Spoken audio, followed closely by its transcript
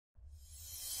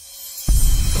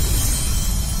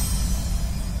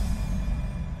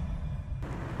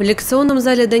В лекционном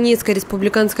зале Донецкой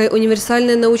республиканской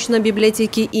универсальной научной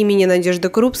библиотеки имени Надежды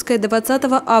Крупской 20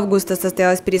 августа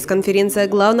состоялась пресс-конференция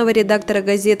главного редактора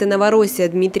газеты «Новороссия»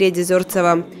 Дмитрия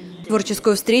Дезорцева.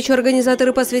 Творческую встречу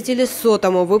организаторы посвятили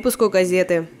сотому выпуску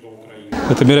газеты.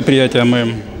 Это мероприятие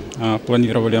мы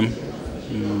планировали,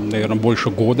 наверное, больше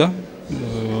года.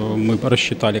 Мы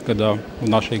рассчитали, когда в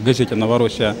нашей газете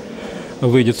 «Новороссия»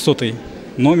 выйдет 100-й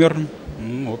номер.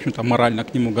 В общем-то, морально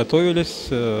к нему готовились.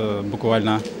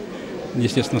 Буквально,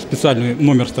 естественно, специальный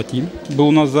номер статьи был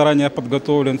у нас заранее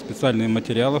подготовлен, специальные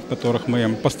материалы, в которых мы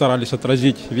постарались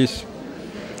отразить весь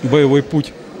боевой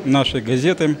путь нашей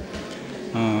газеты.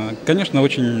 Конечно,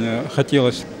 очень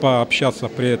хотелось пообщаться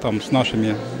при этом с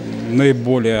нашими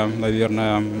наиболее,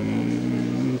 наверное,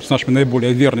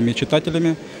 верными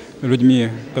читателями, людьми,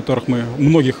 которых мы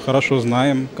многих хорошо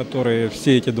знаем, которые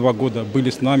все эти 2 года были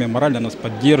с нами, морально нас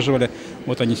поддерживали.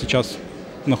 Вот они сейчас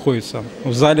находятся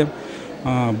в зале.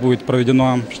 Будет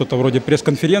проведено что-то вроде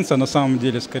пресс-конференции, на самом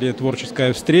деле скорее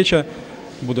творческая встреча.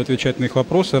 Буду отвечать на их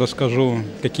вопросы, расскажу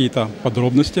какие-то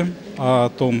подробности о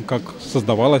том, как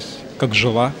создавалась, как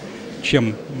жила,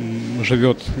 чем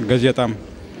живет газета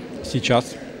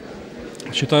сейчас.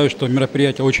 Считаю, что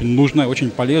мероприятие очень нужное,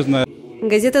 очень полезное.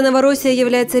 Газета «Новороссия»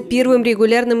 является первым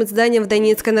регулярным изданием в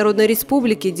Донецкой Народной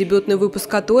Республике, дебютный выпуск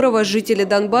которого жители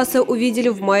Донбасса увидели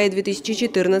в мае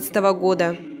 2014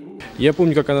 года. Я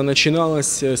помню, как она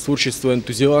начиналась, с творчества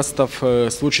энтузиастов,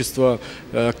 с творчества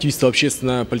активистов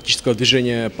общественно-политического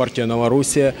движения «Партия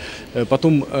Новороссия».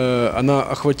 Потом она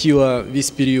охватила весь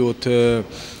период,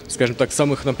 скажем так,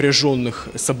 самых напряженных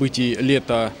событий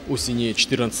лета-осени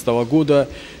 2014 года.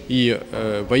 И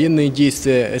военные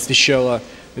действия освещала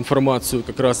информацию,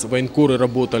 как раз военкоры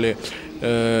работали,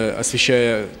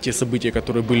 освещая те события,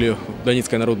 которые были в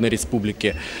Донецкой Народной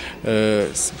Республике.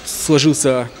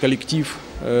 Сложился коллектив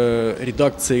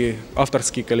редакции,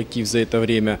 авторский коллектив за это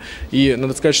время. И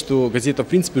надо сказать, что газета, в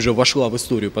принципе, уже вошла в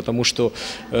историю, потому что,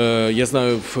 я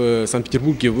знаю, в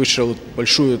Санкт-Петербурге вышло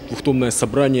большое двухтомное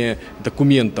собрание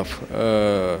документов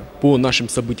по нашим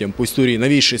событиям, по истории,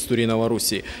 новейшей истории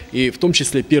Новороссии. И в том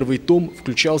числе первый том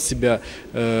включал в себя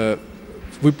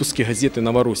выпуски газеты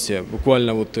 «Новороссия».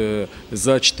 Буквально вот за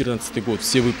 2014 год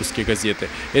все выпуски газеты.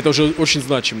 Это уже очень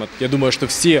значимо. Я думаю, что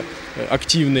все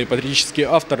активные патриотические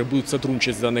авторы будут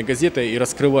сотрудничать с данной газетой и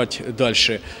раскрывать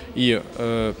дальше и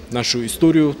нашу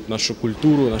историю, нашу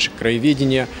культуру, наше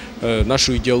краеведение,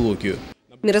 нашу идеологию.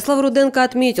 Мирослав Руденко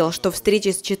отметил, что встречи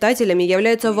с читателями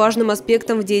являются важным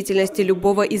аспектом в деятельности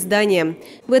любого издания.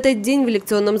 В этот день в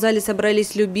лекционном зале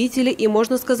собрались любители и,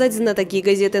 можно сказать, знатоки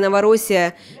газеты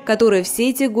 «Новороссия», которые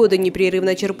все эти годы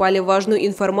непрерывно черпали важную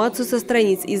информацию со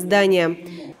страниц издания.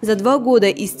 За 2 года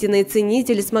истинные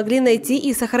ценители смогли найти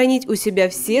и сохранить у себя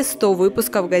все 100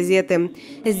 выпусков газеты.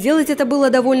 Сделать это было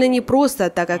довольно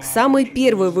непросто, так как самый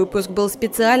первый выпуск был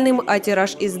специальным, а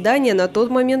тираж издания на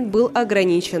тот момент был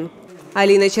ограничен.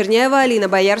 Алина Черняева, Алина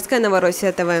Боярская,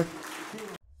 Новороссия ТВ.